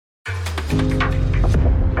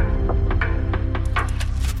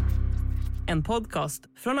En podcast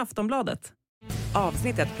från Aftonbladet.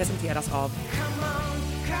 Avsnittet presenteras av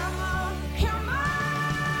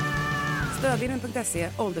stödlinjen.se,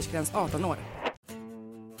 åldersgräns 18 år.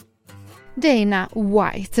 Dana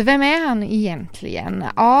White, vem är han egentligen?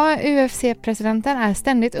 Ja, UFC-presidenten är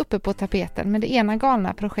ständigt uppe på tapeten med det ena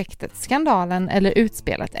galna projektet, skandalen, eller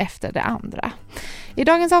utspelet efter det andra. I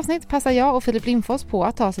dagens avsnitt passar jag och Filip Lindfors på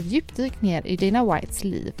att ta oss ett djupdyk ner i Dana Whites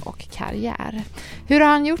liv och karriär. Hur har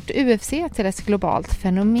han gjort UFC till ett globalt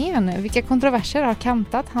fenomen? Vilka kontroverser har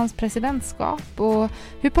kantat hans presidentskap? Och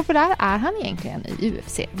hur populär är han egentligen i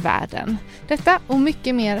UFC-världen? Detta och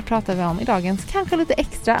mycket mer pratar vi om i dagens kanske lite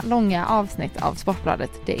extra långa avsnitt av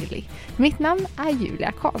Sportbladet Daily. Mitt namn är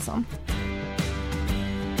Julia Karlsson.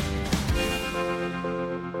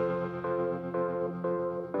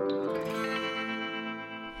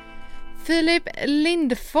 Filip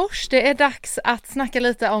Lindfors, det är dags att snacka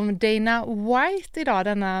lite om Dana White idag.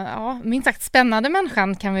 Denna, minst sagt spännande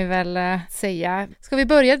människan kan vi väl säga. Ska vi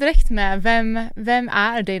börja direkt med vem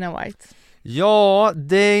är Dana White? Ja,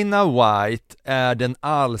 Dana White är den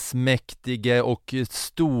allsmäktige och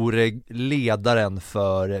store ledaren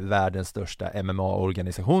för världens största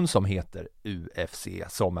MMA-organisation som heter UFC,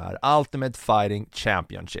 som är Ultimate Fighting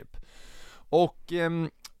Championship. Och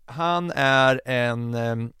han är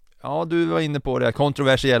en... Ja, du var inne på det,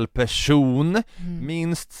 kontroversiell person,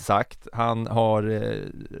 minst sagt. Han har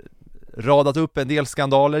radat upp en del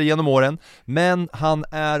skandaler genom åren, men han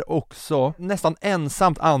är också nästan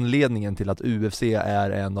ensamt anledningen till att UFC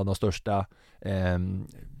är en av de största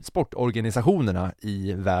sportorganisationerna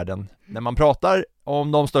i världen. När man pratar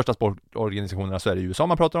om de största sportorganisationerna så är det USA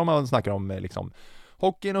man pratar om. Man snackar om liksom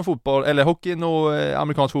hockeyn och fotboll, eller hockeyn och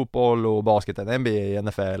amerikansk fotboll och basketen, NBA,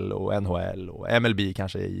 NFL och NHL och MLB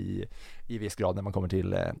kanske i viss grad när man kommer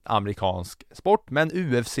till amerikansk sport. Men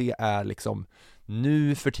UFC är liksom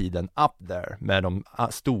nu för tiden up there med de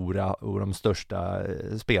stora och de största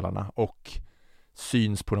spelarna och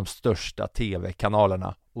syns på de största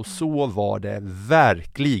tv-kanalerna. Och så var det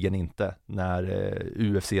verkligen inte när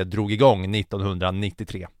UFC drog igång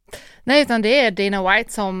 1993. Nej, utan det är Dana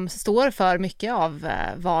White som står för mycket av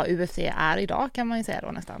vad UFC är idag, kan man ju säga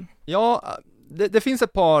då nästan. Ja, det finns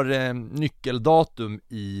ett par nyckeldatum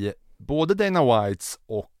i både Dana Whites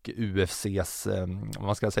och UFCs, om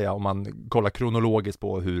man ska säga, om man kollar kronologiskt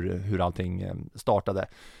på hur allting startade.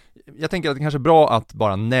 Jag tänker att det kanske är bra att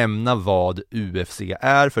bara nämna vad UFC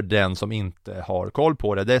är för den som inte har koll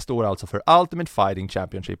på det. Det står alltså för Ultimate Fighting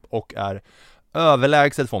Championship och är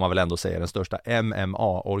överlägset, får man väl ändå säga, den största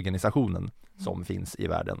MMA-organisationen som finns i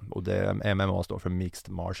världen. Och det MMA står för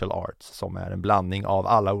Mixed Martial Arts, som är en blandning av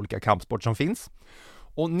alla olika kampsport som finns.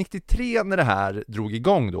 Och 93 när det här drog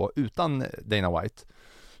igång då, utan Dana White,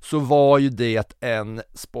 så var ju det en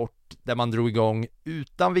sport där man drog igång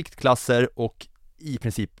utan viktklasser och i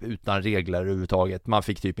princip utan regler överhuvudtaget. Man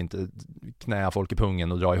fick typ inte knäa folk i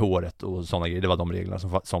pungen och dra i håret och sådana grejer. Det var de reglerna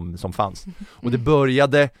som fanns. Och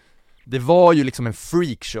det var ju liksom en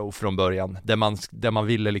freakshow från början där man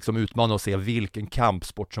ville liksom utmana och se vilken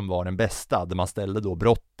kampsport som var den bästa. Där man ställde då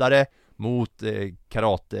brottare mot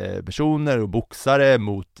karatepersoner och boxare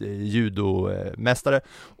mot judomästare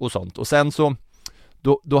och sånt. Och sen så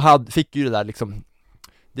fick ju det där liksom,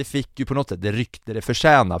 det fick ju på något sätt det rykte det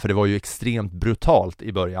förtjäna, för det var ju extremt brutalt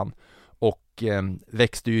i början och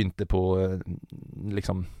växte ju inte på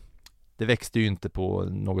liksom, det växte ju inte på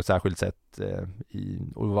något särskilt sätt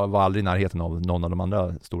och var aldrig i närheten av någon av de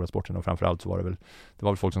andra stora sporterna, och framförallt så var det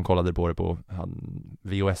var väl folk som kollade på det på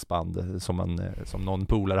VHS-band som någon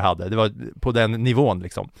polare hade. Det var på den nivån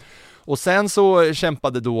liksom. Och sen så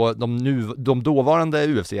kämpade då de dåvarande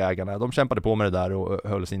UFC-ägarna, de kämpade på med det där och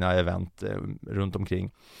höll sina event runt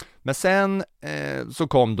omkring. Men sen så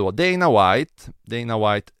kom då Dana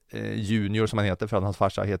White Junior som han heter, för att hans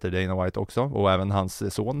farsa heter Dana White också, och även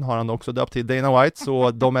hans son har han också döpt till Dana White,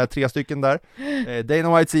 så de är 3 stycken där.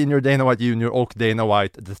 Dana White Senior, Dana White Junior och Dana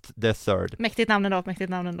White the third. Mäktigt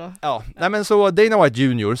namn ändå. Ja, nej men så Dana White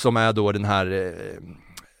Junior, som är då den här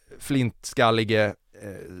flintskallige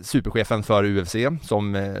superchefen för UFC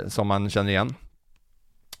som man känner igen.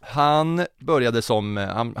 Han började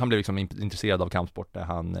han blev liksom intresserad av kampsport när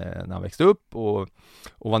han växte upp och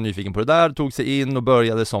var nyfiken på det där, tog sig in och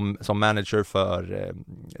började som manager för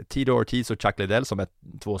Tito Ortiz och Chuck Liddell, som är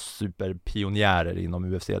 2 superpionjärer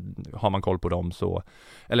inom UFC. Har man koll på dem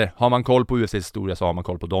har man koll på UFCs historia så har man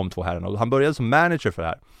koll på de 2 herrarna, och han började som manager för det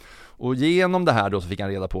här. Och genom det här då så fick han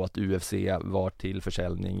reda på att UFC var till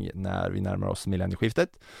försäljning när vi närmar oss millennieskiftet.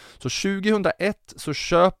 Så 2001 så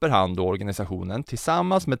köper han då organisationen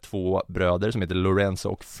tillsammans med 2 bröder som heter Lorenzo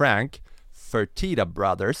och Frank, Fertitta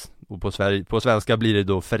Brothers. och på svenska blir det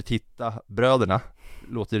då Fertitta-bröderna.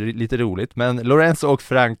 Låter lite roligt, men Lorenzo och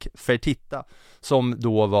Frank Fertitta, som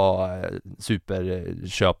då var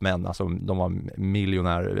superköpmän, alltså de var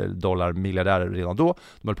dollarmiljardärer redan då.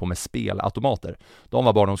 De höll på med spelautomater. De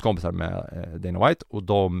var barndomskompisar med Dana White, och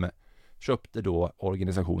de köpte då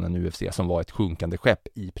organisationen UFC, som var ett sjunkande skepp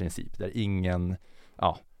i princip, där ingen,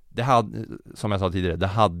 det hade, som jag sa tidigare, det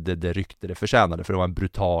hade det rykte det förtjänade, för det var en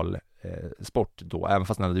brutal sport då, även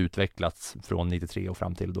fast den hade utvecklats från 93 och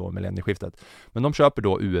fram till då millennieskiftet. Men de köper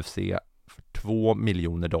då UFC för $2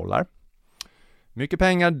 miljoner. Mycket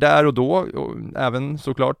pengar där och då, och även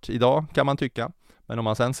såklart idag kan man tycka. Men om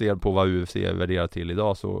man sen ser på vad UFC värderar till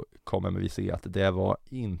idag, så kommer vi se att det var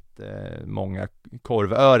inte många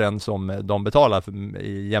korvören som de betalar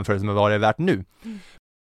i jämförelse med vad det är värt nu.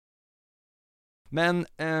 Men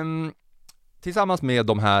tillsammans med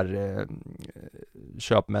de här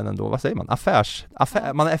köpmännen då, vad säger man?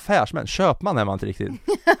 Man är affärsmän. Köpman är man inte riktigt.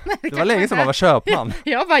 Det var länge sedan man var köpman.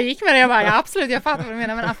 Jag bara gick med det, absolut, jag fattar vad du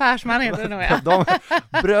menar, men affärsman heter det nog, ja.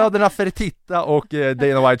 Bröderna Fertitta och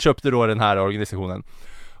Dana White köpte då den här organisationen.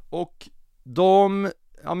 Och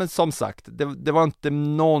men som sagt, det var inte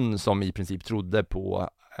någon som i princip trodde på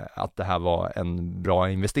att det här var en bra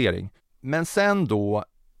investering. Men sen då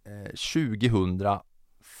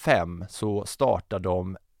 2005 så startade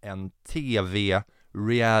de en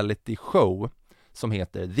tv-reality show som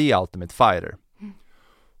heter The Ultimate Fighter.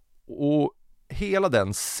 Och hela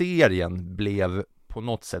den serien blev på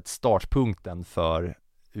något sätt startpunkten för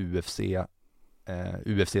UFCs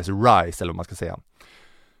rise, eller vad man ska säga.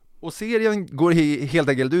 Och serien går helt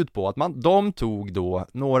enkelt ut på att de tog då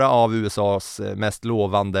några av USAs mest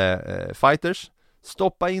lovande fighters,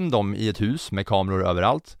 stoppa in dem i ett hus med kameror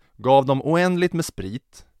överallt, gav dem oändligt med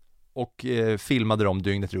sprit och filmade dem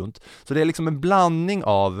dygnet runt. Så det är liksom en blandning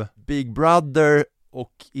av Big Brother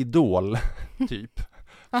och Idol typ.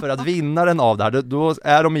 För att vinnaren av det här, då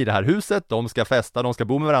är de i det här huset, de ska festa, de ska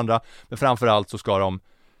bo med varandra, men framförallt så ska de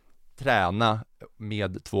träna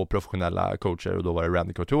med 2 professionella coacher, och då var det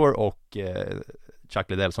Randy Couture och Chuck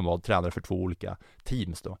Liddell som var tränare för 2 olika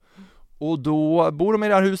teams då. Och då bor de i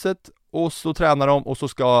det här huset och så tränar de, och så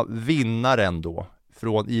ska vinnaren då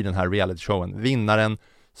i den här reality-showen, vinnaren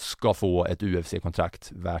ska få ett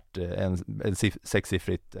UFC-kontrakt värt en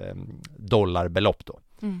 6-siffrigt dollarbelopp då.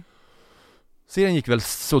 Serien gick väl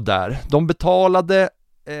sådär. De betalade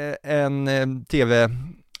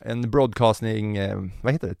en broadcasting,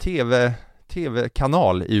 vad heter det?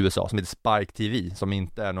 TV-kanal i USA som heter Spike TV, som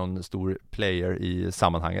inte är någon stor player i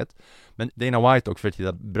sammanhanget. Men Dana White och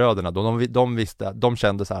Fertitta-bröderna, de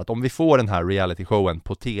kände så här att om vi får den här reality-showen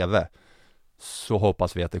på TV, så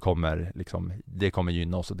hoppas vi att det kommer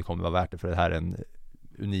gynna oss och det kommer vara värt det, för det här är en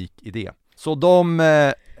unik idé. Så de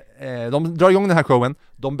drar igång den här showen,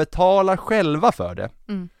 de betalar själva för det.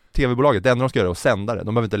 TV-bolaget, det enda de ska göra är att sända det.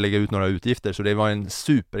 De behöver inte lägga ut några utgifter, så det var en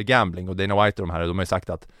supergambling. Och Dana White och de har ju sagt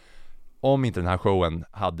att om inte den här showen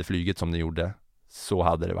hade flugit som den gjorde, så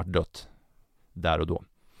hade det varit dött där och då.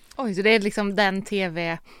 Oj, så det är liksom den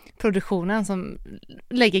tv-produktionen som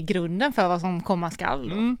lägger grunden för vad som komma skall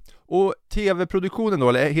då. Och tv-produktionen då,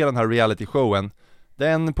 eller hela den här reality-showen,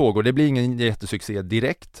 den pågår. Det blir ingen jättesuccé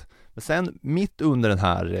direkt. Men sen mitt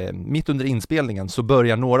under inspelningen så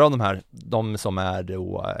börjar några av de som är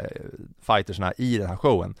då fightersna i den här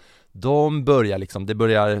showen, de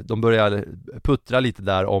börjar puttra lite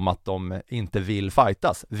där om att de inte vill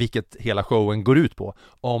fightas, vilket hela showen går ut på,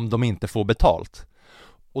 om de inte får betalt.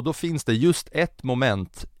 Och då finns det just ett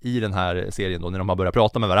moment i den här serien då, när de har börjat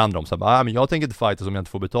prata med varandra om så här, men jag tänker inte fightas om jag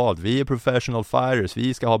inte får betalt. Vi är professional fighters,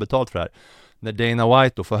 vi ska ha betalt för det här. När Dana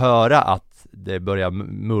White då får höra att det börjar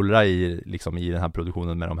mullra i den här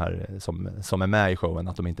produktionen med de här som är med i showen,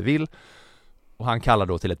 att de inte vill. Och han kallar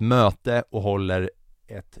då till ett möte och håller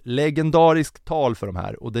ett legendariskt tal för de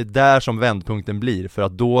här. Och det är där som vändpunkten blir, för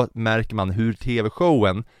att då märker man hur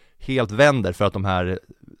tv-showen helt vänder, för att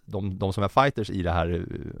de som är fighters i det här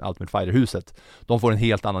Ultimate Fighter-huset, de får en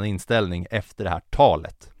helt annan inställning efter det här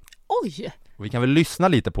talet. Oj! Och vi kan väl lyssna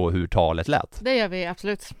lite på hur talet lät. Det gör vi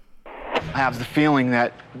absolut. I have the feeling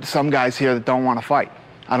that some guys here that don't want to fight.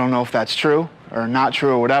 I don't know if that's true or not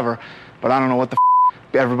true or whatever, but I don't know what the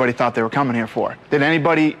everybody thought they were coming here for. Did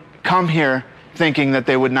anybody come here thinking that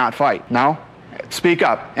they would not fight? No? Speak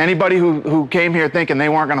up. Anybody who came here thinking they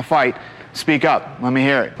weren't going to fight, speak up. Let me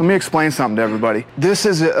hear it. Let me explain something to everybody. This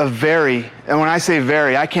is and when I say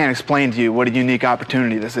very, I can't explain to you what a unique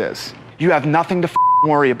opportunity this is. You have nothing to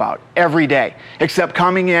worry about every day except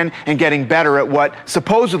coming in and getting better at what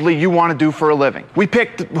supposedly you want to do for a living. We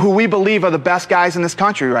picked who we believe are the best guys in this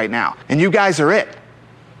country right now, and you guys are it.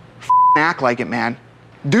 Act like it, man.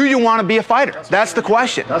 Do you want to be a fighter? That's the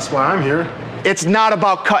question. That's why I'm here. It's not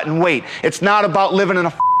about cutting weight. It's not about living in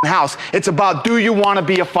a house. It's about, do you want to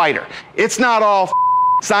be a fighter? It's not all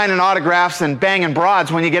signing autographs and banging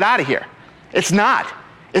broads when you get out of here. It's not.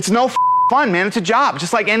 It's no fun, man. It's a job,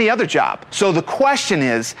 just like any other job. So the question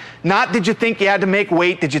is, not did you think you had to make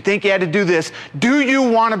weight? Did you think you had to do this? Do you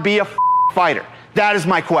want to be a fighter? That is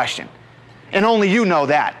my question. And only you know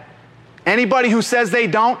that. Anybody who says they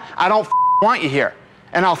don't, I don't want you here.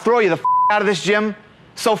 And I'll throw you the out of this gym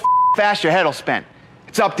so fast your head will spin.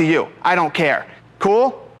 It's up to you. I don't care.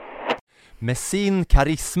 Cool? Med sin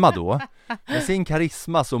karisma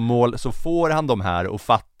så får han de här att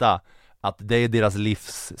fatta att det är deras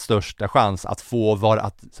livs största chans att få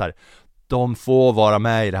vara, de får vara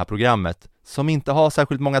med i det här programmet som inte har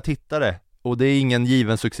särskilt många tittare, och det är ingen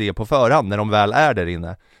given succé på förhand när de väl är där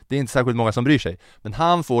inne. Det är inte särskilt många som bryr sig, men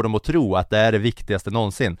han får dem att tro att det är det viktigaste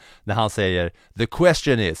någonsin när han säger the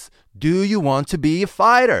question is, do you want to be a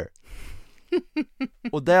fighter?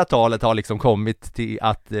 Och det talet har liksom kommit till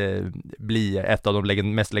att bli ett av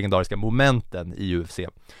de mest legendariska momenten i UFC.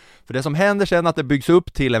 För det som händer sen att det byggs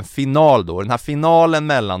upp till en final då, den här finalen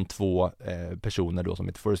mellan två personer då som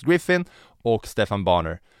heter Forrest Griffin och Stephan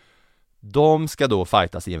Bonnar. De ska då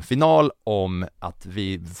fightas i en final om att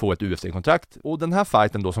vi får ett UFC-kontrakt. Och den här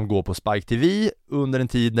fighten då som går på Spike TV under en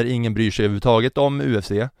tid när ingen bryr sig överhuvudtaget om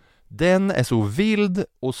UFC, den är så vild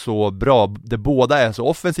och så bra. Det båda är så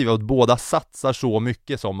offensiva och båda satsar så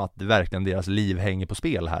mycket som att det verkligen deras liv hänger på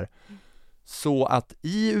spel här. Så att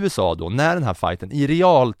i USA då, när den här fighten i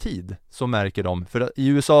realtid, så märker de, för i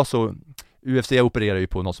USA så UFC opererar ju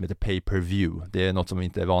på något som heter pay-per-view. Det är något som vi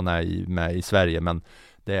inte är vana med i Sverige, men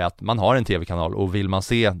det är att man har en tv-kanal och vill man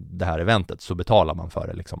se det här eventet så betalar man för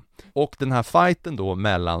det liksom. Och den här fighten då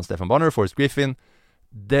mellan Stephan Bonnar och Forrest Griffin,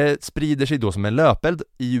 det sprider sig då som en löpeld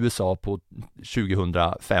i USA på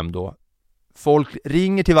 2005 då. Folk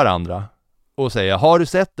ringer till varandra och säger, har du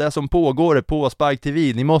sett det som pågår på Spike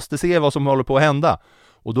TV? Ni måste se vad som håller på att hända.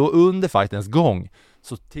 Och då under fightens gång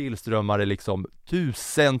så tillströmmar det liksom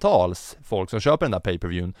tusentals folk som köper den där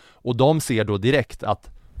pay-per-viewen, och de ser då direkt att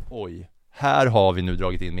oj, här har vi nu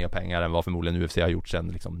dragit in mer pengar än vad förmodligen UFC har gjort sedan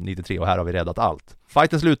liksom 93, och här har vi räddat allt.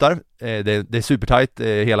 Fighten slutar, det är supertight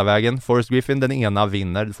hela vägen. Forrest Griffin, den ena,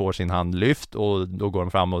 vinner, får sin hand lyft, och då går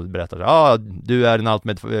de fram och berättar du är den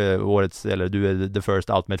ultimate årets, eller du är the first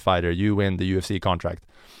ultimate fighter, you win the UFC contract.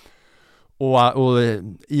 Och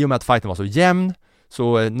i och med att fighten var så jämn,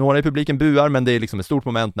 så några i publiken buar, men det är liksom ett stort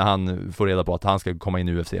moment när han får reda på att han ska komma in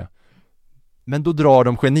i UFC. Men då drar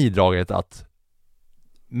de genidraget att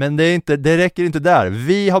men det räcker inte där.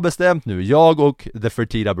 Vi har bestämt nu, jag och the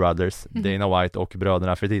Fertitta Brothers, Dana White och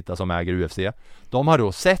bröderna Fertitta som äger UFC, de har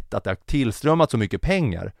då sett att det har tillströmmat så mycket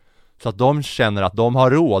pengar så att de känner att de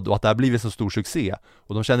har råd och att det har blivit så stor succé.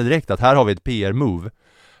 Och de känner direkt att här har vi ett PR-move.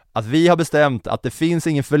 Att vi har bestämt att det finns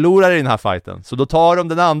ingen förlorare i den här fighten. Så då tar de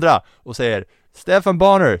den andra och säger, Stephan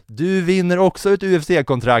Bonnar, du vinner också ett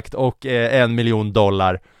UFC-kontrakt och $1 miljon.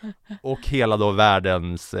 Och hela då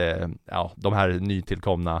världens, de här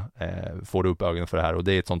nytillkomna får upp ögonen för det här. Och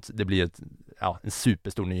det är ett sånt, det blir en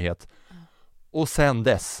superstor nyhet. Och sen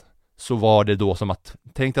dess så var det då som att,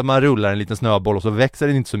 tänk att man rullar en liten snöboll och så växer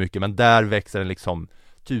den inte så mycket, men där växer den liksom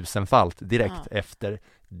tusenfalt direkt efter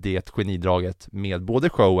det genidraget med både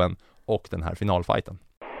showen och den här finalfighten.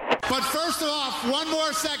 But first off, one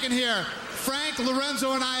more second here. Frank, Lorenzo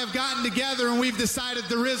and I have gotten together and we've decided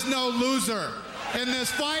there is no loser in this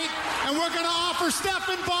fight, and we're going to offer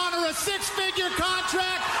Stephan Bonnar a 6-figure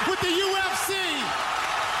contract with the UFC.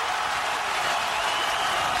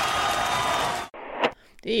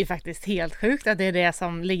 Det är ju faktiskt helt sjukt att det är det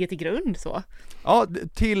som ligger till grund så. Ja,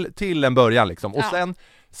 till en början liksom. Och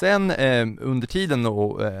sen under tiden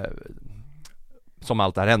och som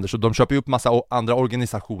allt det här händer, så de köper ju upp massa andra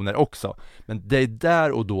organisationer också. Men det är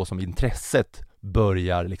där och då som intresset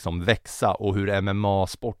börjar liksom växa och hur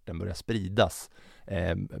MMA-sporten börjar spridas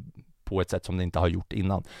på ett sätt som det inte har gjort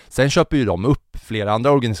innan. Sen köper ju de upp flera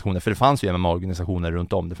andra organisationer, för det fanns ju MMA-organisationer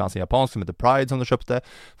runt om. Det fanns en japansk som heter Pride som de köpte, det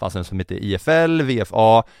fanns en som heter IFL,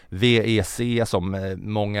 VFA, VEC som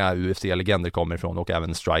många UFC-legender kommer ifrån, och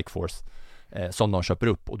även Strikeforce som de köper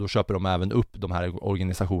upp, och då köper de även upp de här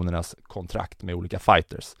organisationernas kontrakt med olika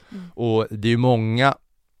fighters. Och det är ju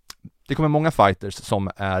det kommer många fighters som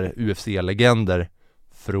är UFC-legender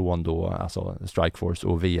från då alltså Strikeforce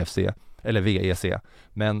och VFC eller VEC,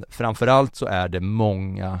 men framförallt så är det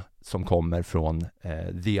många som kommer från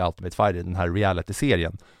The Ultimate Fighter, den här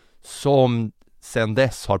reality-serien som sen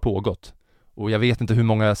dess har pågått, och jag vet inte hur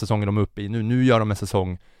många säsonger de är uppe i nu gör de en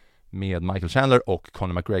säsong med Michael Chandler och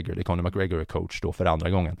Conor McGregor. Det är Conor McGregor är coach då för andra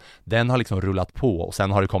gången. Den har liksom rullat på och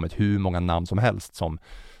sen har det kommit hur många namn som helst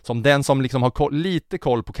som den som liksom har lite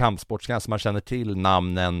koll på kampsport, så man känner till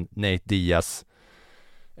namnen Nate Diaz,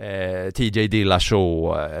 TJ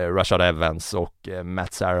Dillashaw, Rashad Evans och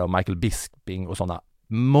Matt Serra och Michael Bisping och sådana.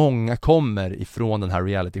 Många kommer ifrån den här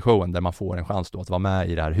reality-showen där man får en chans då att vara med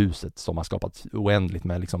i det här huset som har skapat oändligt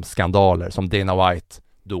med liksom skandaler som Dana White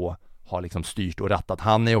då har liksom styrt och rattat.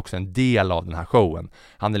 Han är också en del av den här showen.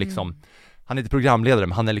 Han är liksom han är inte programledare,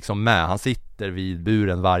 men han är liksom med. Han sitter vid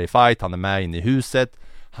buren varje fight, han är med inne i huset.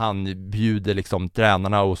 Han bjuder liksom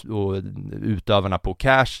tränarna och utövarna på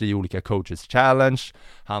cash i olika coaches challenge.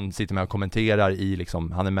 Han sitter med och kommenterar i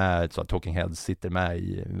liksom, han är med så att Talking Heads sitter med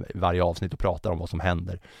i varje avsnitt och pratar om vad som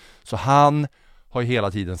händer. Så han har ju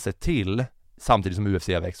hela tiden sett till, samtidigt som UFC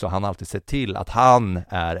har växt, så han har alltid sett till att han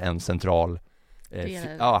är en central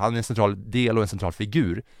han är en central del och en central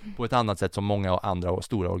figur på ett annat sätt som många andra och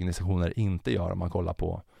stora organisationer inte gör om man kollar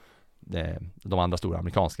på de andra stora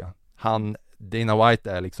amerikanska. Dana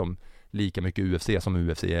White är liksom lika mycket UFC som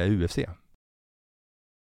UFC är UFC.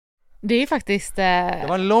 Det är faktiskt... Det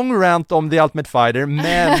var en lång rant om The Ultimate Fighter,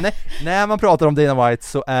 men när man pratar om Dana White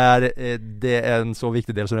så är det en så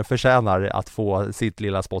viktig del som den förtjänar att få sitt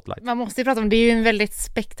lilla spotlight. Man måste ju prata om, det är ju en väldigt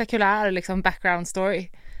spektakulär liksom background story.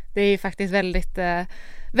 Det är ju faktiskt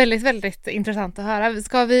väldigt intressant att höra.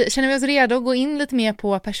 Känner vi oss redo att gå in lite mer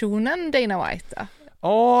på personen Dana White då?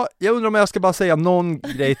 Ja, jag undrar om jag ska bara säga någon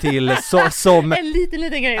grej till som en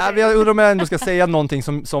liten grej. Jag undrar om jag ändå ska säga någonting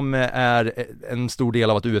som är en stor del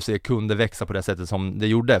av att UFC kunde växa på det sättet som det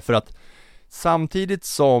gjorde. För att samtidigt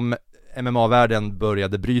som MMA-världen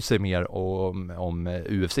började bry sig mer om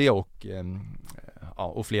UFC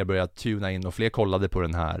och fler började tuna in och fler kollade på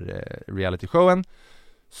den här reality-showen,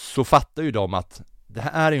 så fattar ju de att det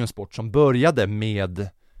här är ju en sport som började med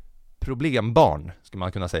problembarn, skulle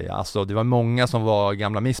man kunna säga. Alltså det var många som var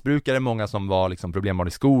gamla missbrukare, många som var liksom problembarn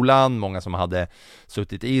i skolan, många som hade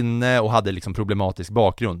suttit inne och hade liksom problematisk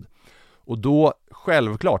bakgrund. Och då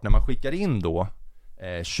självklart när man skickar in då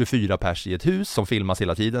 24 pers i ett hus som filmas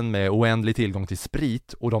hela tiden med oändlig tillgång till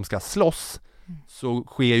sprit och de ska slåss, så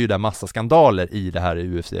sker ju där massa skandaler i det här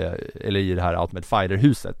UFC eller i det här Ultimate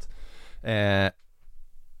Fighter-huset.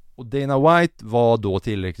 Och Dana White var då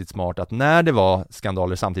tillräckligt smart att när det var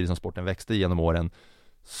skandaler samtidigt som sporten växte genom åren,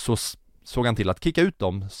 så såg han till att kicka ut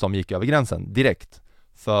dem som gick över gränsen direkt,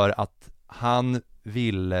 för att han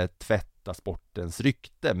ville tvätta sportens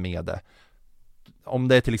rykte med det. Om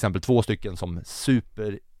det är till exempel 2 stycken som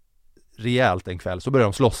super rejält en kväll, så börjar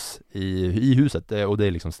de slåss i huset, och det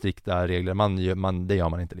är liksom strikta regler, det gör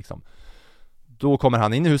man inte liksom. Då kommer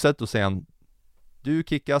han in i huset och säger du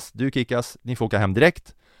kickas, ni får åka hem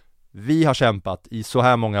direkt. Vi har kämpat i så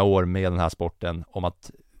här många år med den här sporten om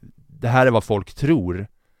att det här är vad folk tror.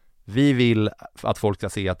 Vi vill att folk ska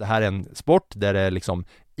se att det här är en sport där det är liksom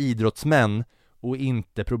idrottsmän och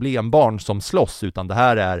inte problembarn som slåss, utan det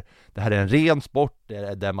här är en ren sport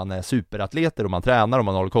där man är superatleter och man tränar och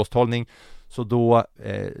man håller kosthållning. Så då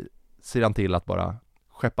ser han till att bara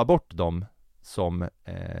skeppa bort dem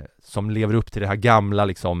som lever upp till det här gamla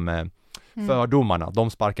liksom fördomarna. De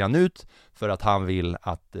sparkar han ut för att han vill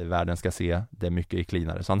att världen ska se det mycket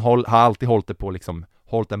cleanare. Så han har alltid hållit det på liksom,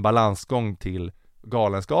 hållit en balansgång till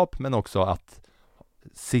galenskap, men också att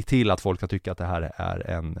se till att folk ska tycka att det här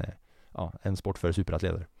är en sport för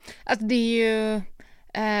superatleter. Alltså det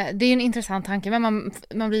är ju en intressant tanke, men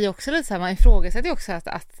man blir ju också lite så här, man ifrågasätter ju också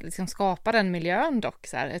att liksom skapa den miljön dock,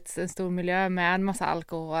 så här, en stor miljö med en massa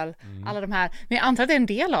alkohol, alla de här, men jag antar att det är en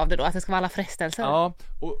del av det då, att det ska vara alla frestelser. Ja,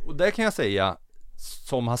 och det kan jag säga,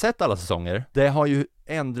 som har sett alla säsonger, det har ju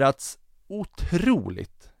ändrats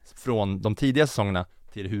otroligt från de tidiga säsongerna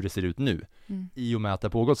till hur det ser ut nu, i och med att det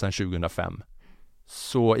har pågått sedan 2005.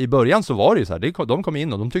 Så i början så var det ju så här, de kom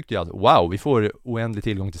in och de tyckte ju att wow, vi får oändlig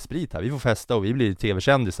tillgång till sprit här, vi får festa och vi blir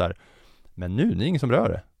tv-kändisar. Men nu är det ingen som rör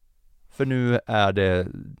det. För nu är det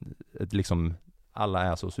liksom, alla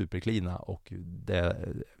är så superklina och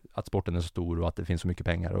att sporten är så stor och att det finns så mycket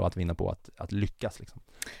pengar och att vinna på att lyckas liksom.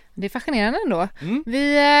 Det är fascinerande ändå.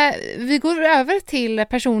 Vi går över till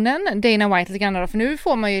personen Dana White lite grann då, för nu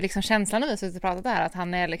får man ju liksom känslan när vi har pratat här att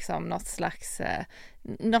han är liksom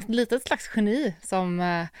något litet slags geni som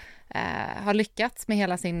har lyckats med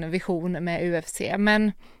hela sin vision med UFC.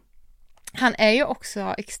 Men han är ju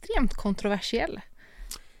också extremt kontroversiell.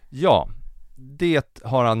 Ja, det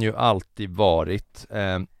har han ju alltid varit.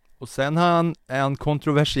 Och sen är han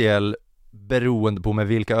kontroversiell beroende på med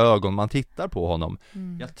vilka ögon man tittar på honom.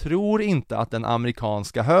 Jag tror inte att den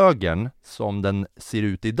amerikanska högern, som den ser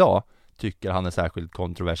ut idag, tycker han är särskilt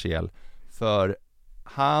kontroversiell. För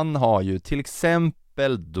han har ju till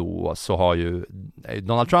exempel då så har ju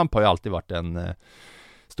Donald Trump har ju alltid varit en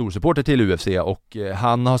stor supporter till UFC och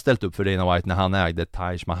han har ställt upp för Dana White när han ägde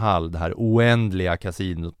Taj Mahal, det här oändliga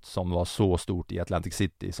kasinot som var så stort i Atlantic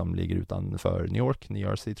City som ligger utanför New York, New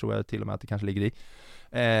Jersey tror jag till och med att det kanske ligger i.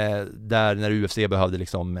 Där när UFC behövde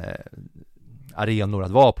liksom arenor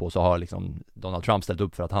att vara på så har liksom Donald Trump ställt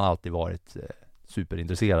upp för att han alltid varit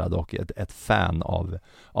superintresserad och ett fan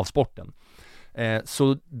av sporten.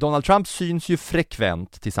 Så Donald Trump syns ju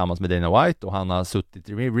frekvent tillsammans med Dana White och han har suttit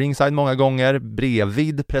i ringside många gånger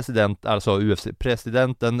bredvid alltså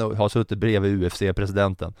UFC-presidenten har suttit bredvid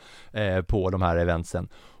UFC-presidenten på de här eventsen.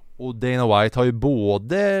 Och Dana White har ju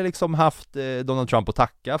både liksom haft Donald Trump att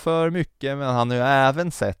tacka för mycket, men han har ju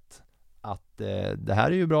även sett att det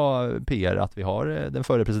här är ju bra PR att vi har den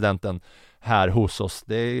förre presidenten här hos oss.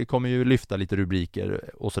 Det kommer ju lyfta lite rubriker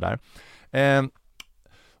och sådär.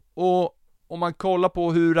 Och om man kollar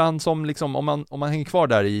på hur han som liksom, om man hänger kvar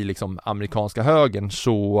där i liksom amerikanska högern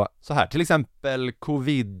så här, till exempel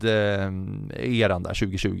covid-eran där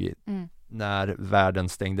 2020 när världen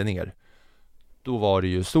stängde ner. Då var det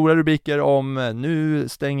ju stora rubriker om nu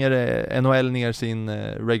stänger NHL ner sin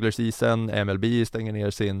regular season, MLB stänger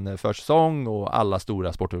ner sin försäsong och alla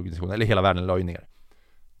stora sportorganisationer, eller hela världen la ju ner.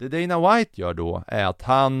 Det Dana White gör då är att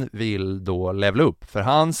han vill då levela upp, för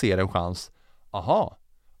han ser en chans,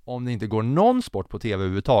 om det inte går någon sport på tv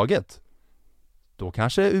överhuvudtaget, då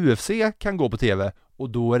kanske UFC kan gå på tv och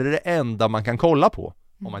då är det enda man kan kolla på,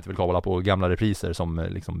 om man inte vill kolla på gamla repriser som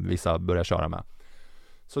liksom vissa börjar köra med.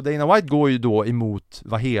 Så Dana White går ju då emot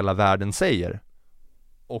vad hela världen säger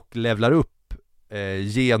och levlar upp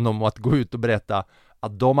genom att gå ut och berätta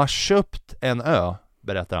att de har köpt en ö,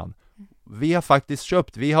 berättar han. Vi har faktiskt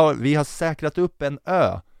köpt, vi har säkrat upp en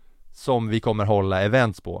ö som vi kommer hålla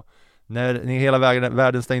events på. När hela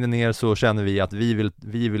världen stängde ner så känner vi att vi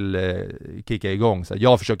vill kicka igång. Så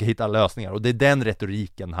jag försöker hitta lösningar och det är den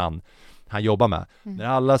retoriken han jobbar med. När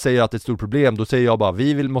alla säger att det är ett stort problem, då säger jag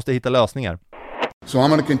bara måste hitta lösningar. So I'm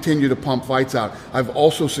going to continue to pump fights out. I've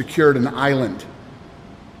also secured an island.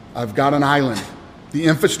 I've got an island. The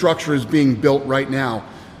infrastructure is being built right now.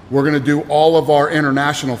 We're going to do all of our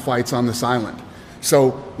international fights on this island.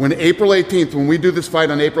 So when we do this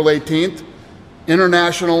fight on April 18th,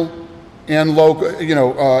 international and local,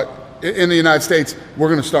 in the United States, we're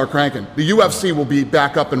going to start cranking. The UFC will be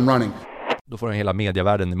back up and running. Då får den hela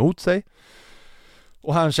medievärlden emot sig.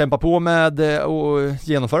 Och han kämpar på med att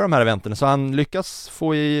genomföra de här eventen. Så han lyckas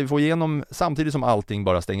få igenom, samtidigt som allting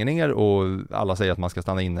bara stänger ner och alla säger att man ska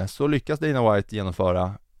stanna inne, så lyckas Dana White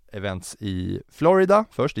genomföra events i Florida,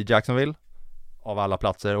 först i Jacksonville, av alla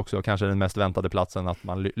platser också kanske den mest väntade platsen, att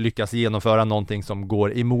man lyckas genomföra någonting som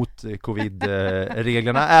går emot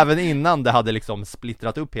covid-reglerna även innan det hade liksom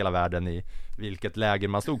splittrat upp hela världen i vilket läger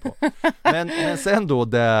man stod på. Men sen då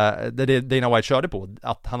det Dana White körde på,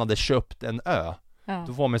 att han hade köpt en ö.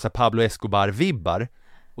 Då får man så här Pablo Escobar-vibbar.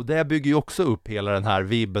 Och det bygger ju också upp hela den här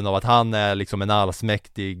vibben av att han är liksom en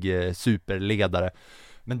allsmäktig superledare.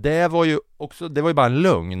 Men det var ju bara en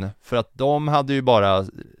lögn, för att de hade ju bara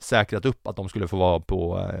säkrat upp att de skulle få vara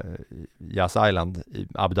på Yas Island i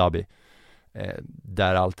Abu Dhabi,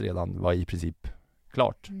 där allt redan var i princip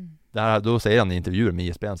klart. Då säger han i intervjuer med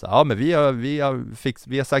ESPN så, men vi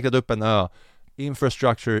har säkrat upp en ö.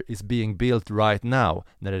 Infrastructure is being built right now,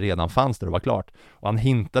 när det redan fanns där och var klart. Och han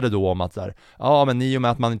hintade då om att men i och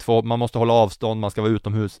med att man måste hålla avstånd, man ska vara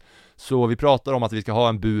utomhus, så vi pratar om att vi ska ha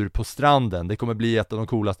en bur på stranden. Det kommer bli ett av de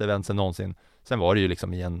coolaste eventsen någonsin. Sen var det ju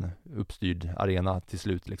liksom i en uppstyrd arena till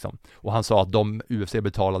slut liksom. Och han sa att UFC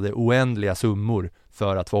betalade oändliga summor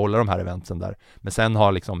för att få hålla de här eventsen där. Men sen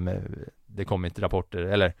har liksom det kommit rapporter,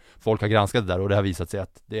 eller folk har granskat det där, och det har visat sig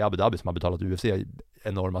att det är Abu Dhabi som har betalat UFC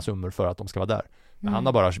enorma summor för att de ska vara där. Men han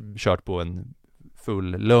har bara kört på en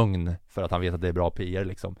full lögn för att han vet att det är bra PR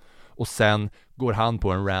liksom. Och sen går han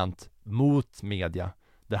på en rant mot media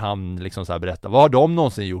där han liksom så här berättar, vad har de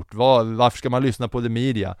någonsin gjort? Varför ska man lyssna på the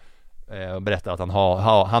media? Och berättar att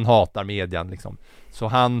han hatar median liksom.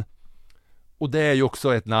 Och det är ju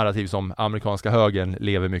också ett narrativ som amerikanska högern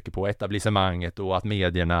lever mycket på, etablissemanget och att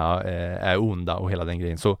medierna är onda och hela den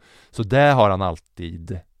grejen. Så där har han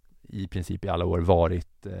alltid i princip i alla år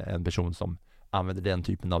varit en person som använder den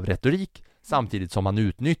typen av retorik, samtidigt som han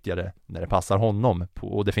utnyttjar det när det passar honom.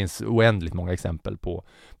 Och det finns oändligt många exempel på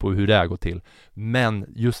hur det har gått till. Men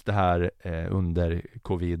just det här under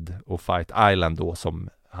covid och Fight Island då, som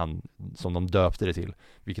de döpte det till,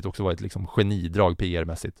 vilket också var ett liksom genidrag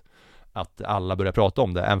PR-mässigt, att alla började prata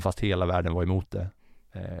om det, även fast hela världen var emot det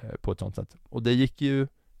på ett sånt sätt. Och det gick ju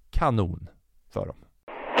kanon för dem.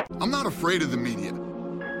 I'm not afraid of the media.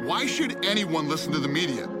 Why should anyone listen to the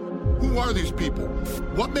media? Who are these people?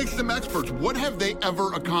 What makes them experts? What have they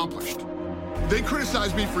ever accomplished? They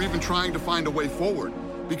criticize me for even trying to find a way forward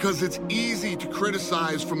because it's easy to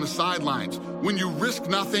criticize from the sidelines when you risk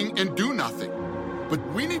nothing and do nothing. But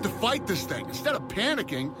we need to fight this thing. Instead of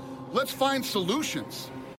panicking, let's find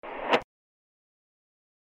solutions.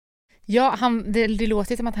 Ja, det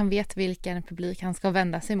låter som att han vet vilken publik han ska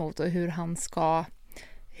vända sig mot och hur han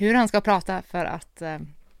ska prata för att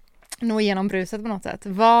nå igenom bruset på något sätt.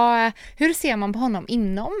 Hur ser man på honom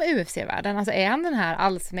inom UFC-världen? Alltså är han den här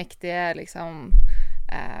allsmäktige liksom,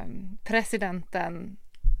 presidenten,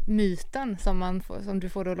 myten som du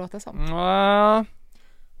får det att låta som? Ja.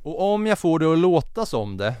 Och om jag får det att låta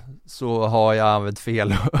som det så har jag använt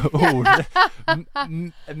fel ord.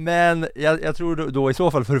 Men jag tror då i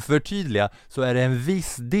så fall, för att förtydliga, så är det en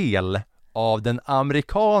viss del av den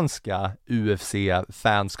amerikanska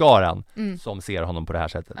UFC-fanskaran som ser honom på det här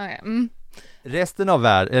sättet. Resten av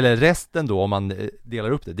världen, eller resten då, om man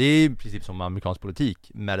delar upp det är i princip som amerikansk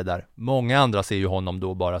politik med det där. Många andra ser ju honom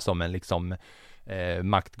då bara som en liksom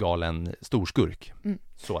maktgalen storskurk,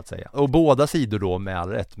 så att säga. Och båda sidor då med all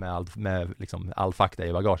rätt, med liksom all fakta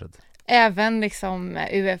i bagaget. Även liksom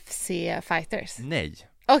UFC-fighters? Nej.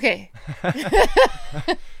 Okej.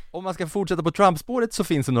 Om man ska fortsätta på Trump-spåret så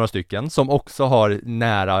finns det några stycken som också har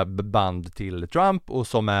nära band till Trump och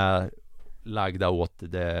som är lagda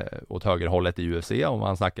åt högerhållet i UFC. Om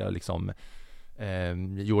man snackar liksom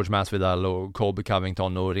George Masvidal och Colby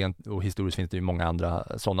Covington och historiskt finns det ju många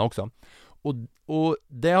andra sådana också. Och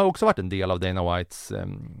det har också varit en del av Dana Whites,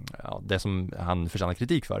 det som han förtjänar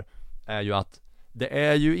kritik för, är ju att det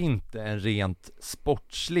är ju inte en rent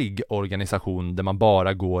sportslig organisation där man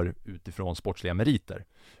bara går utifrån sportsliga meriter,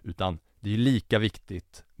 utan det är ju lika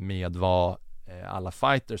viktigt med vad alla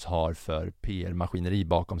fighters har för PR-maskineri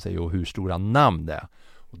bakom sig och hur stora namn det är.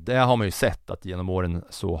 Och det har man ju sett att genom åren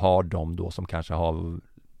så har de då som kanske har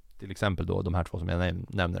till exempel då de här två som jag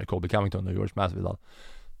nämner, Colby Covington och George Masvidal,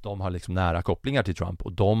 de har liksom nära kopplingar till Trump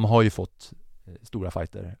och de har ju fått stora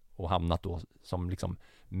fighter och hamnat då som liksom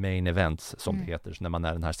main events som det heter, så när man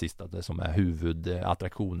är den här sista, det som är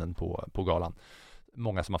huvudattraktionen på galan.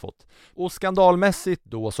 Många som har fått. Och skandalmässigt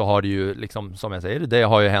då så har det ju liksom, som jag säger, det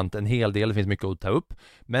har ju hänt en hel del, det finns mycket att ta upp.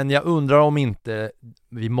 Men jag undrar om inte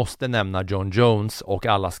vi måste nämna John Jones och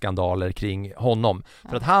alla skandaler kring honom.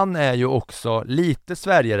 För att han är ju också lite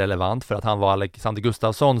Sverige-relevant för att han var Alexander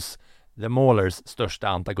Gustafssons, The Maulers, största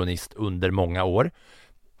antagonist under många år.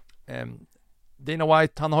 Dana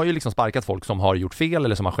White, han har ju liksom sparkat folk som har gjort fel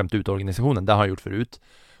eller som har skämt ut organisationen. Det har han gjort förut.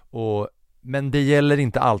 Men det gäller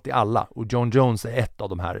inte alltid alla. Och John Jones är ett av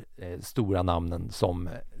de här stora namnen som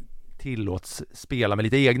tillåts spela med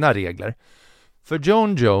lite egna regler. För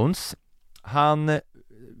John Jones, han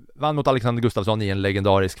vann mot Alexander Gustafsson i en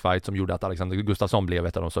legendarisk fight som gjorde att Alexander Gustafsson blev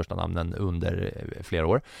ett av de största namnen under flera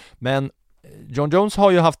år. Men John Jones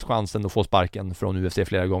har ju haft chansen att få sparken från UFC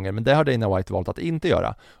flera gånger, men det har Dana White valt att inte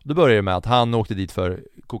göra. Då börjar det med att han åkte dit för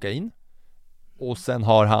kokain och sen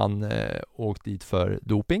har han åkt dit för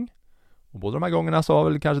doping. Och båda de här gångerna så har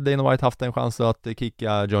väl kanske Dana White haft en chans att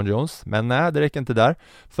kicka John Jones, men nej, det räcker inte där.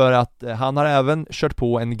 För att han har även kört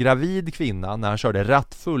på en gravid kvinna när han körde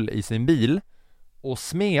rattfull i sin bil och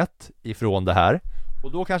smet ifrån det här.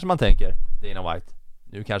 Och då kanske man tänker, Dana White,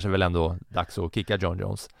 nu kanske väl ändå dags att kicka John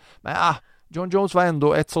Jones. Men John Jones var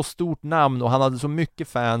ändå ett så stort namn och han hade så mycket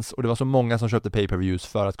fans och det var så många som köpte pay-per-views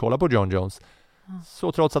för att kolla på John Jones.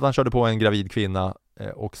 Så trots att han körde på en gravid kvinna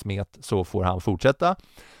och smet så får han fortsätta.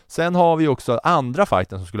 Sen har vi också andra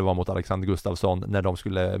fighten som skulle vara mot Alexander Gustafsson när de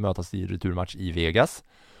skulle mötas i returmatch i Vegas.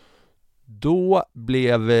 Då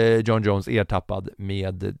blev John Jones ertappad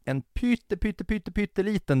med en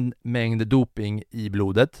pytteliten mängd doping i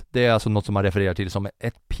blodet. Det är alltså något som man refererar till som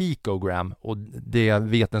ett picogram, och det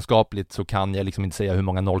vetenskapligt så kan jag liksom inte säga hur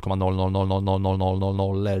många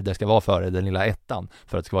 0,0000000 det ska vara före den lilla ettan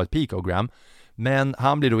för att det ska vara ett picogram. Men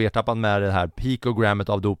han blir då ertappad med det här picogrammet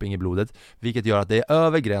av doping i blodet, vilket gör att det är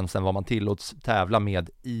över gränsen vad man tillåts tävla med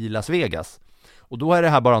i Las Vegas. Och då är det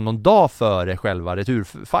här bara någon dag före själva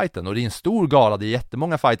returfighten, och det är en stor gala, det är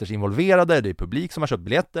jättemånga fighters involverade, det är publik som har köpt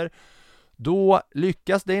biljetter. Då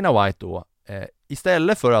lyckas Dana White då,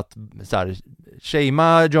 istället för att så här,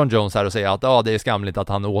 shamea John Jones här och säga att det är skamligt att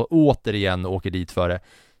han återigen åker dit för det,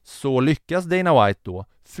 så lyckas Dana White då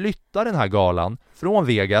flytta den här galan från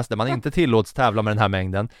Vegas, där man inte tillåts tävla med den här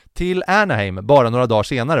mängden, till Anaheim bara några dagar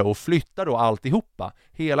senare, och flyttar då alltihopa,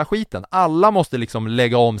 hela skiten. Alla måste liksom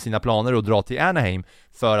lägga om sina planer och dra till Anaheim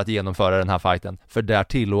för att genomföra den här fighten, för där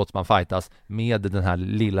tillåts man fightas med den här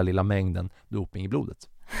lilla mängden doping i blodet.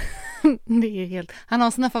 Det är helt... Han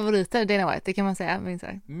har sina favoriter, Dana White, det kan man säga.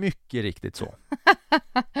 Mycket riktigt så.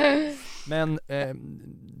 Men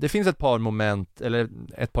det finns ett par moment, eller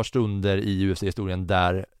ett par stunder i UFC-historien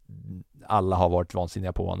där alla har varit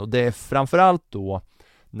vansinniga på honom. Och det är framförallt då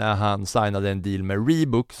när han signade en deal med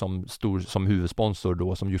Reebok som huvudsponsor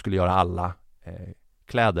då, som ju skulle göra alla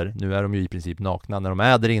kläder. Nu är de ju i princip nakna när de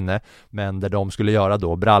är där inne, men där de skulle göra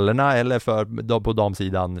då brallorna eller på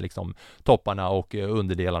damsidan liksom topparna och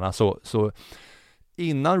underdelarna. Så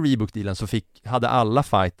innan Reebok-dealen så hade alla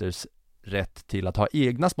fighters rätt till att ha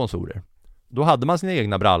egna sponsorer. Då hade man sina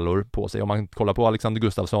egna brallor på sig. Om man kollar på Alexander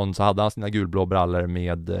Gustafsson så hade han sina gulblå brallor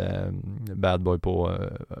med Bad Boy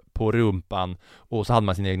på rumpan. Och så hade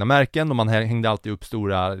man sina egna märken och man hängde alltid upp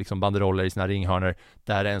stora liksom banderoller i sina ringhörnor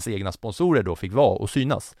där ens egna sponsorer då fick vara och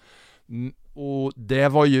synas. Och det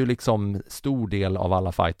var ju liksom stor del av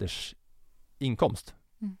alla fighters inkomst.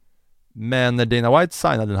 Men när Dana White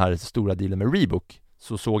signade den här stora dealen med Reebok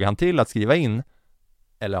så såg han till att skriva in,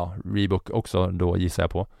 eller ja, Reebok också då gissar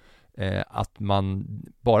jag på, att man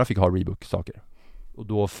bara fick ha Reebok-saker. Och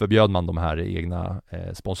då förbjöd man de här egna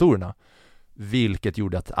sponsorerna. Vilket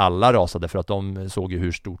gjorde att alla rasade för att de såg ju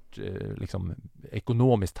hur stort liksom,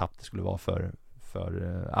 ekonomiskt tapp det skulle vara för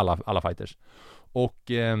alla fighters.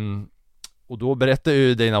 Och då berättade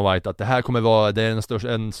ju Dana White att det här kommer vara en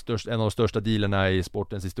av de största dealerna i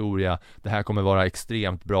sportens historia. Det här kommer vara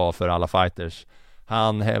extremt bra för alla fighters.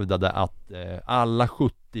 Han hävdade att alla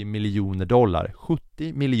 70 miljoner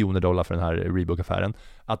dollar för den här Reebok-affären,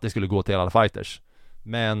 att det skulle gå till alla fighters.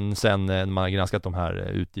 Men sen när man har granskat de här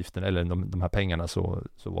utgifterna eller de här pengarna så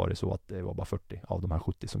var det så att det var bara 40 av de här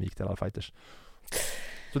 70 som gick till alla fighters.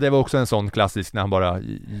 Så det var också en sån klassisk när han bara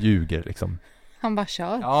ljuger liksom. Han bara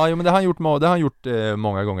kör. Ja, men det har han gjort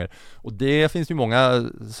många gånger. Och det finns ju många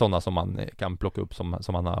sådana som man kan plocka upp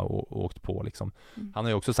som han har åkt på liksom. Han har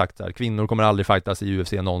ju också sagt att kvinnor kommer aldrig fightas i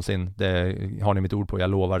UFC någonsin. Det har ni mitt ord på, jag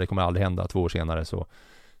lovar, det kommer aldrig hända. 2 år senare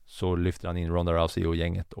så lyfter han in Ronda Rousey och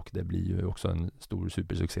gänget och det blir ju också en stor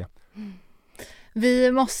supersuccé.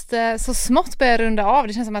 Vi måste så smått börja runda av.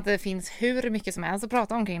 Det känns som att det finns hur mycket som helst att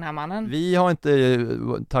prata om kring den här mannen. Vi har inte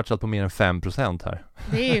touchat på mer än 5% här.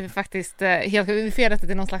 Det är ju faktiskt helt... Vi får detta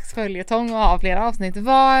till någon slags följetong och ha flera avsnitt.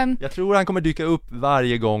 Jag tror han kommer dyka upp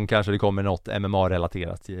varje gång. Kanske det kommer något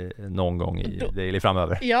MMA-relaterat någon gång i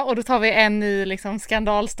framöver. Ja, och då tar vi en ny liksom,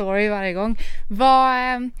 skandalstory varje gång.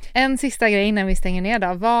 En sista grej innan vi stänger ner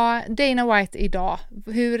då. Vad Dana White idag?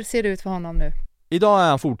 Hur ser det ut för honom nu? Idag är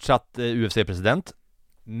han fortsatt UFC-president,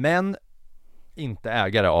 men inte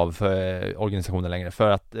ägare av organisationen längre.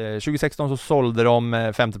 För att 2016 så sålde de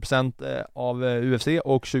 50% av UFC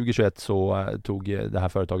och 2021 så tog det här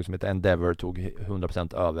företaget som heter Endeavor tog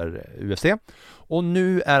 100% över UFC. Och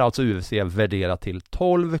nu är alltså UFC värderat till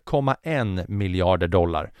 12,1 miljarder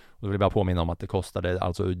dollar. Och då vill jag bara påminna om att det kostade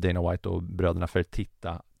alltså Dana White och bröderna för att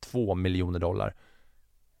titta $2 miljoner.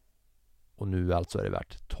 Och nu alltså är det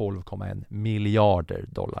värt 12,1 miljarder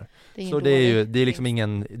dollar. Så det är liksom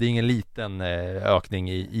ingen liten ökning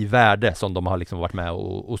i värde som de har liksom varit med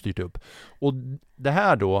och styrt upp. Och det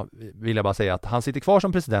här då vill jag bara säga att han sitter kvar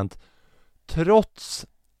som president trots,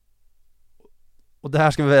 och det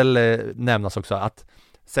här ska väl nämnas också, att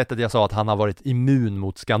sättet jag sa att han har varit immun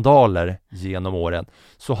mot skandaler genom åren,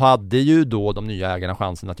 så hade ju då de nya ägarna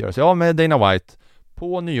chansen att göra sig av med Dana White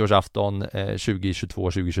på nyårsafton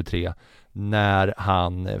 2022-2023 när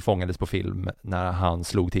han fångades på film när han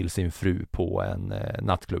slog till sin fru på en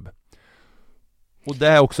nattklubb. Och det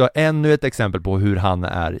är också ännu ett exempel på hur han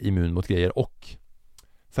är immun mot grejer. Och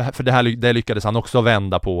för det lyckades han också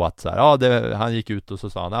vända på att så här, han gick ut och så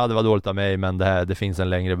sa han det var dåligt av mig, men det finns en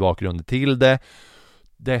längre bakgrund till det.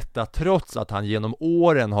 Detta trots att han genom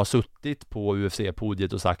åren har suttit på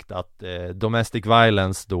UFC-podiet och sagt att domestic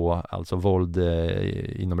violence då, alltså våld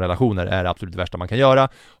inom relationer, är det absolut värsta man kan göra.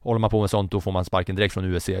 Håller man på med sånt då får man sparken direkt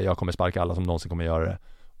från UFC. Jag kommer sparka alla som någonsin kommer göra det.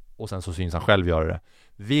 Och sen så syns han själv göra det.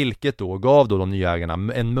 Vilket då gav då de nya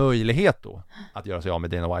ägarna en möjlighet då att göra sig av med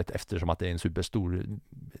Dana White eftersom att det är en superstor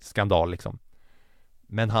skandal liksom.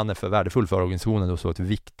 Men han är för värdefull för organisationen och så ett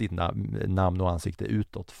viktigt namn och ansikte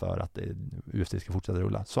utåt för att UFC ska fortsätta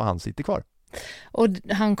rulla. Så han sitter kvar. Och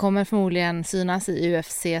han kommer förmodligen synas i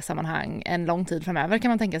UFC-sammanhang en lång tid framöver, kan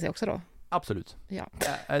man tänka sig också då? Absolut. Ja.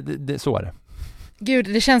 Så är det. Gud,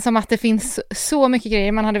 det känns som att det finns så mycket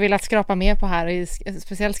grejer man hade velat skrapa med på här,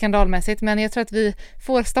 speciellt skandalmässigt, men jag tror att vi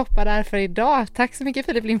får stoppa där för idag. Tack så mycket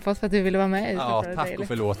Filip Lindfors för att du ville vara med. Ja, tack och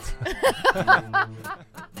förlåt.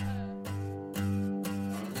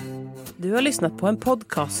 Du har lyssnat på en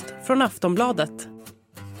podcast från Aftonbladet.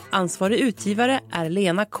 Ansvarig utgivare är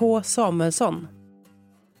Lena K. Samuelsson.